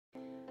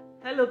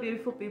Hello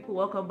beautiful people,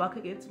 welcome back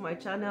again to my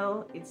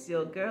channel. It's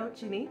your girl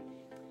Chinny.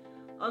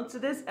 On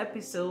today's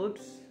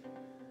episode,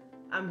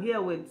 I'm here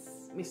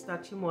with Mr.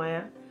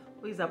 Chimoya,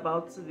 who is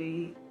about to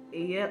be a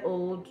year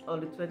old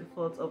on the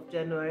 24th of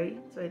January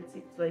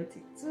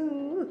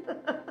 2022.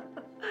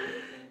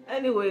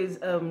 Anyways,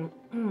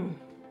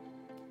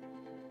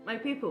 my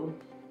people,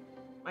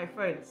 my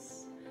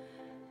friends,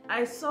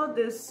 I saw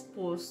this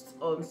post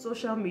on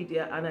social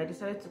media and I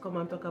decided to come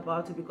and talk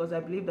about it because I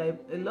believe that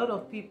a lot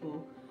of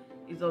people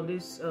is on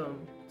this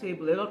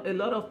table. A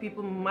lot of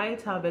people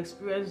might have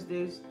experienced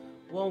this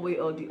one way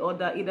or the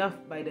other, either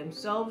by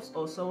themselves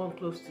or someone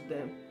close to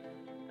them.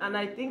 And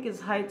I think it's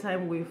high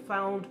time we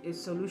found a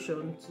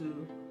solution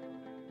to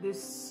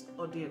this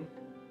ordeal.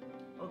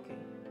 Okay,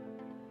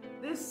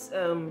 this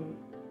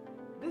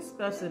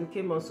person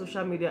came on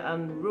social media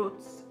and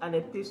wrote an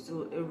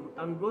epistle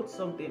and wrote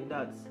something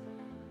that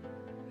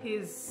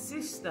his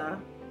sister,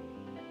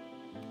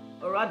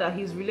 or rather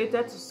he's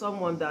related to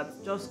someone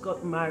that just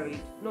got married.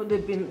 No,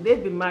 they've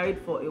been married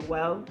for a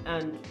while,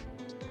 and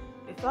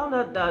they found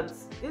out that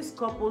this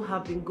couple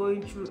have been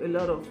going through a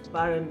lot of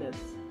barrenness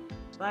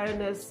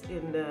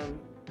in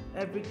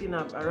everything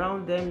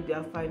around them,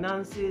 their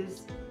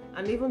finances,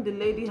 and even the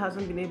lady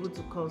hasn't been able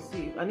to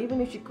conceive. And even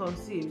if she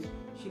conceives,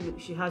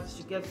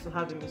 she gets to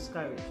have a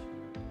miscarriage.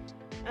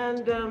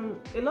 And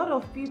a lot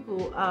of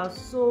people are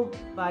so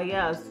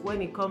biased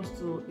when it comes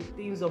to the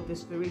things of the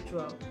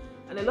spiritual.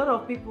 And a lot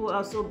of people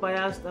are so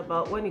biased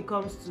about when it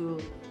comes to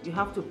you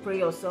have to pray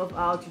yourself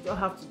out, you don't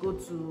have to go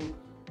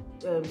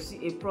to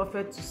see a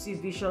prophet to see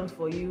visions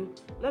for you.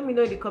 Let me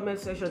know in the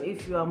comment section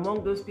if you are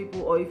among those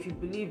people or if you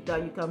believe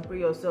that you can pray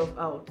yourself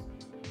out.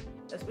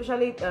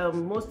 Especially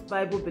most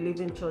Bible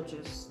believing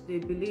churches, they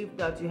believe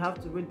that you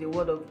have to read the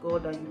word of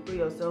God and you pray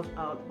yourself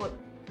out. But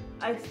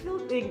I still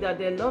think that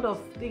there are a lot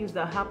of things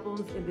that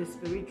happens in the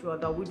spiritual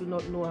that we do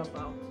not know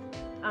about.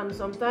 And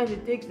sometimes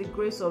it takes the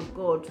grace of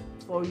God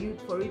for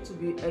it to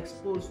be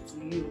exposed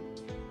to you.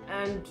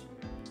 And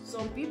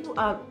some people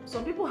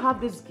have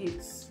these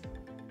gifts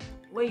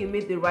when you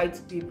meet the right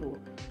people.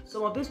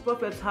 Some of these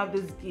prophets have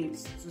these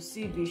gifts to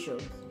see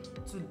visions,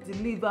 to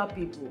deliver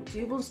people, to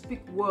even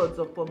speak words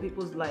upon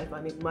people's life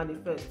and it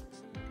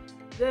manifests.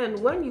 Then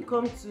when you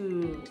come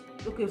to,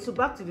 okay, so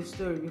back to the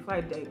story before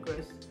I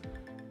digress.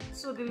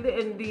 So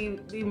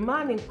the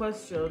man in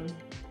question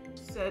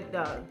said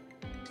that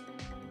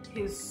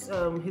his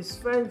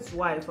friend's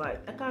wife,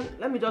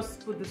 let me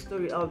just put the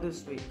story out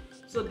this way.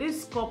 So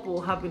this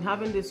couple have been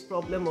having this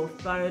problem of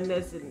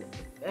barrenness and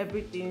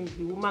everything.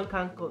 The woman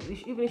can't,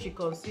 even if she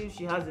conceives,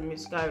 she has a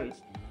miscarriage.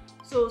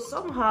 So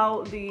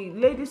somehow the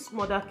lady's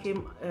mother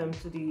came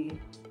to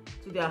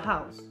their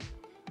house,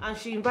 and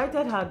she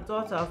invited her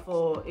daughter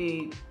for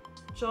a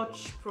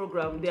church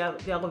program. They are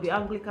of the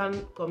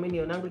Anglican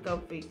communion, Anglican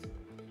faith.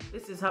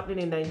 This is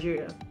happening in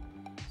Nigeria.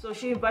 So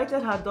she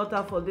invited her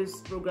daughter for this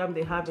program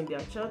they have in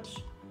their church,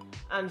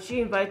 and she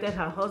invited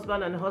her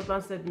husband, and the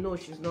husband said no,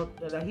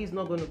 that he's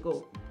not going to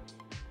go.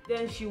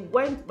 Then she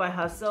went by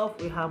herself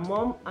with her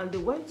mom, and they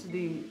went to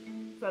the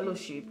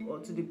fellowship or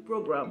to the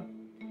program.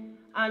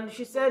 And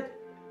she said,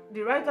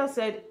 the writer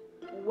said,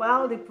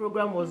 while the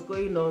program was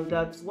going on,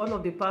 that one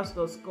of the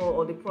pastors called,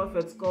 or the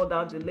prophets called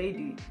out the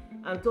lady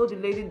and told the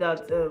lady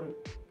that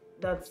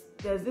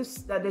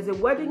there's a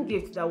wedding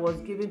gift that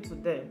was given to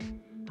them.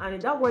 And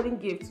that wedding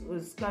gift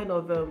was kind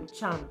of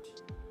charmed.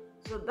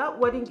 So that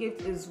wedding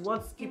gift is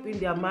what's keeping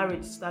their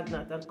marriage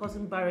stagnant and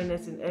causing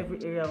barrenness in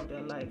every area of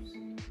their lives.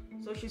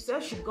 So she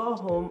said she got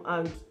home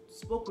and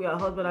spoke with her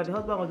husband, and the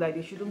husband was like,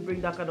 they shouldn't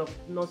bring that kind of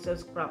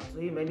nonsense crap to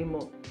him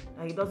anymore,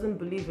 and he doesn't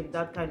believe in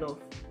that kind of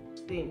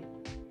thing.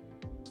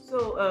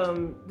 So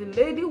the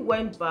lady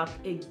went back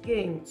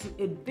again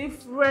to a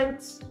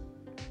different,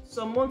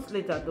 some months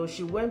later though,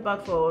 she went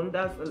back for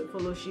another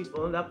fellowship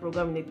or another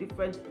program in a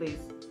different place.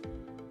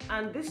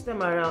 And this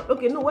time around,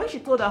 when she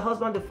told her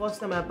husband the first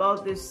time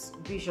about this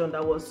vision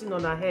that was seen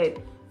on her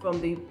head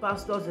from the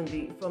pastors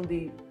from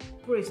the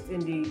priest in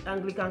the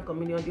Anglican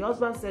communion, the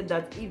husband said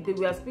that if they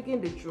were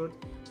speaking the truth,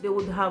 they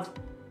would have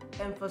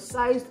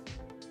emphasized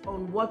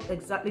on what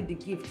exactly the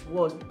gift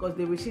was, because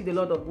they received a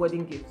lot of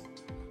wedding gifts.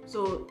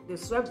 So they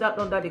swept that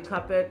under the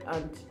carpet,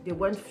 and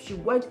she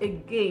went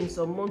again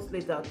some months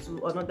later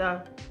to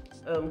another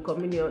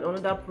communion,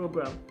 another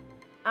program.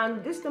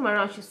 And this time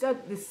around, she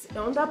said this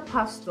another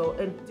pastor,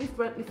 and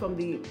differently from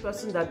the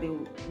person that they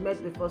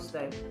met the first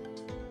time,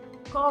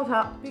 called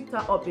her, picked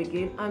her up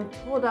again, and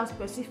told her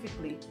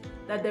specifically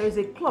that there is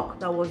a clock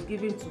that was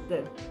given to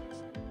them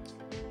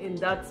in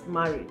that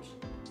marriage,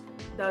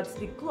 that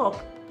the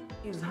clock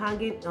is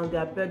hanging on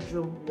their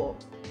bedroom wall.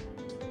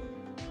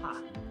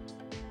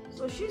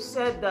 So she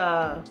said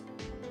that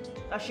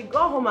she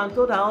got home and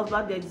told her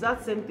husband the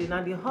exact same thing,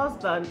 and the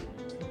husband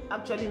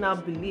actually now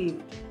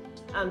believed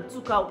and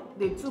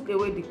they took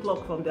away the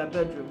clock from their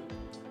bedroom.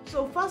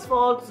 So fast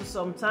forward to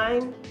some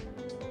time,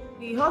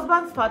 the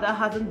husband's father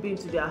hasn't been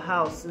to their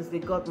house since they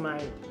got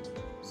married.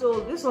 So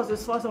this was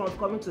his first time of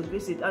coming to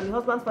visit, and the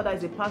husband's father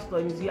is a pastor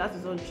and he has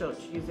his own church.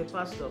 He's a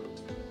pastor.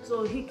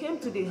 So he came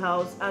to the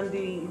house, and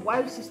the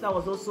wife's sister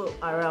was also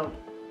around.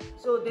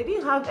 So they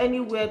didn't have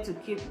anywhere to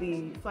keep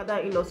the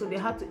father-in-law, so they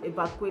had to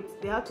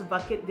evacuate. They had to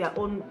vacate their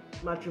own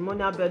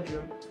matrimonial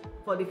bedroom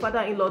for the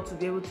father-in-law to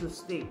be able to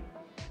stay.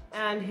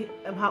 And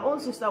her own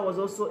sister was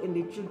also in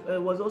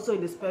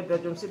the spare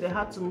bedroom, so they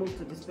had to move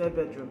to the spare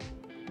bedroom.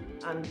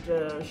 And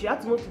she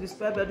had to move to the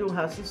spare bedroom.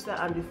 Her sister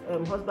and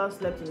the husband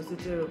slept in the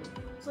sitting room.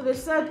 So they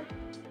said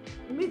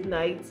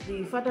midnight,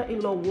 the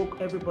father-in-law woke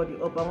everybody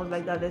up and was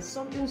like that there's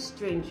something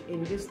strange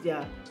in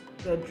their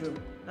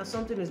bedroom, that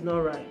something is not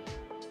right.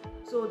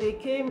 So they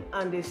came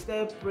and they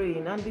started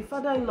praying, and the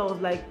father-in-law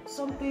was like,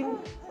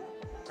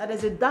 that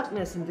there's a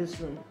darkness in this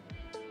room.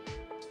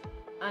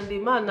 And the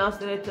man now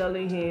started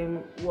telling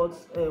him what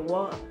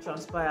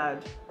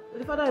transpired. So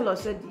the father-in-law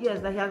said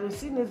yes, that he has been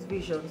seeing this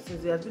vision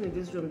since he has been in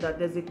this room, that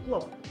there's a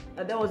clock,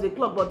 that there was a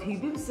clock, but he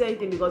didn't say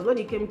anything because when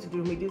he came into the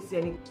room, he didn't say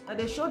anything. And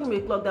they showed him a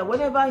clock that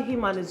whenever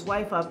him and his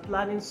wife are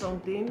planning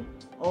something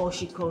or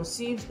she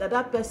conceives,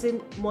 that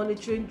person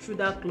monitoring through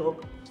that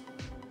clock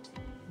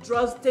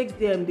takes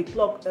them the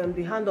clock,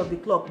 the hand of the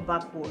clock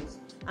backwards,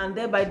 and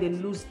thereby they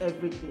lose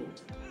everything.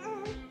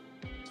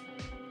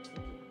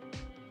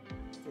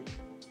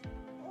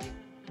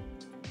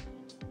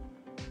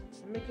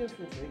 I'm making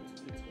food for it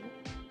to eat.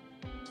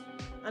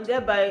 And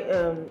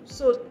thereby,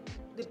 so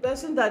the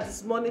person that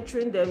is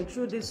monitoring them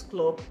through this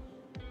clock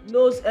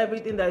knows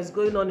everything that is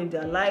going on in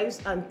their lives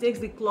and takes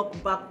the clock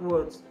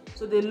backwards.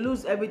 So they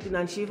lose everything,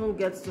 and she even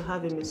gets to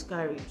have a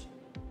miscarriage.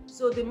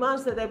 So the man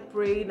started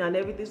praying and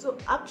everything. So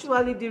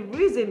actually the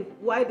reason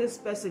why this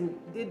person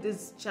did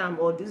this charm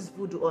or this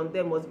voodoo on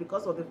them was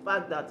because of the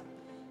fact that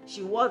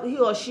he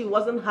or she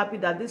wasn't happy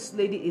that this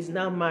lady is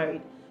now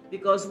married.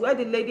 Because where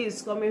the lady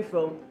is coming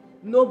from,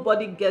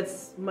 nobody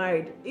gets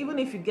married. Even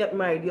if you get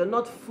married, you're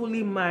not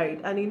fully married.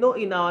 And you know,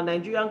 in our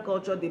Nigerian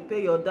culture, they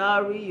pay your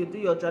dowry, you do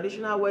your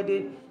traditional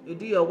wedding, you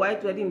do your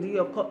white wedding, you do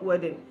your court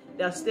wedding.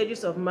 There are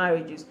stages of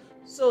marriages.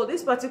 So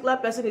this particular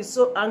person is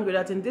so angry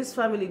that in this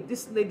family,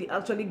 this lady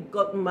actually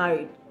got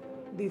married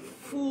the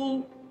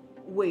full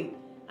way,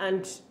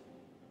 and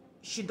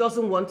she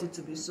doesn't want it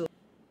to be so.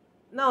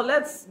 Now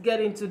let's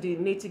get into the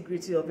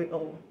nitty-gritty of it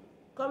all.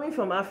 Coming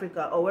from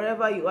Africa or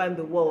wherever you are in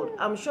the world,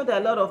 I'm sure there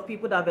are a lot of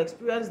people that have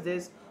experienced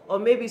this, or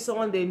maybe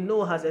someone they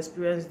know has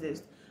experienced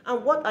this.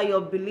 And what are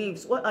your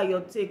beliefs? What are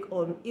your take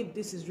on if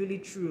this is really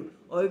true,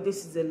 or if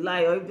this is a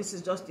lie, or if this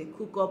is just a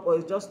cook-up, or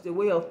it's just a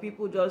way of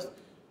people just,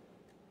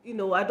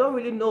 I don't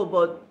really know,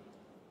 but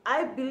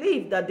I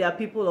believe that there are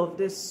people of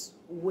this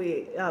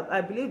way.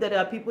 I believe that there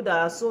are people that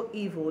are so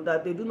evil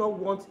that they do not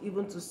want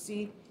even to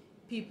see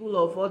people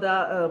of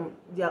other,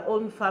 their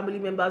own family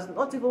members,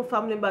 not even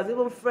family members,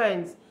 even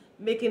friends,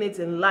 making it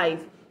in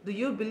life. Do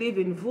you believe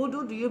in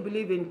voodoo? Do you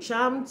believe in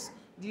charms?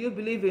 Do you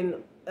believe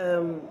in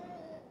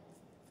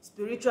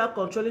spiritual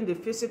controlling the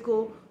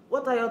physical?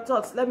 What are your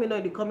thoughts? Let me know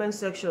in the comment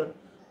section.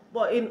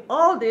 But in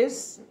all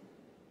this,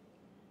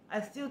 I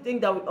still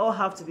think that we all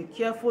have to be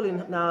careful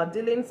in our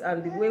dealings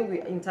and the way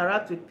we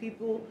interact with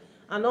people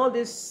and all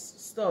this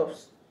stuff.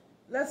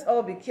 Let's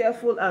all be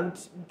careful and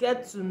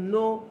get to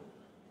know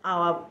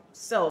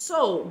ourselves.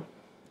 So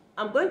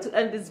I'm going to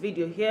end this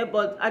video here,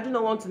 but I do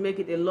not want to make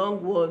it a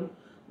long one.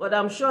 But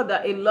I'm sure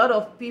that a lot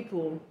of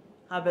people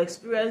have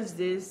experienced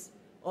this,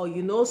 or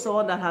you know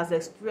someone that has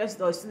experienced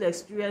or is still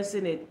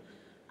experiencing it.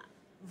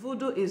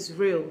 Voodoo is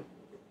real,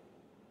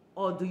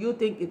 or do you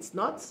think it's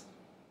not?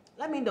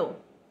 Let me know.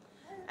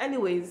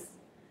 Anyways,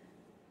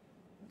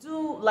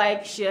 do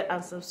like, share,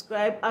 and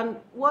subscribe, and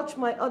watch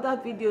my other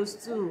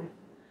videos too.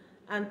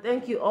 And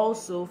thank you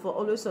also for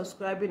always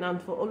subscribing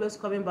and for always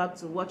coming back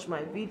to watch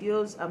my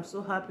videos. I'm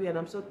so happy and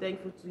I'm so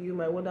thankful to you,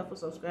 my wonderful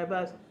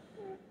subscribers.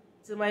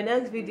 Till my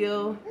next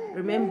video,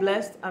 remain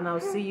blessed, and I'll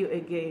see you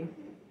again.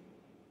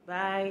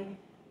 Bye.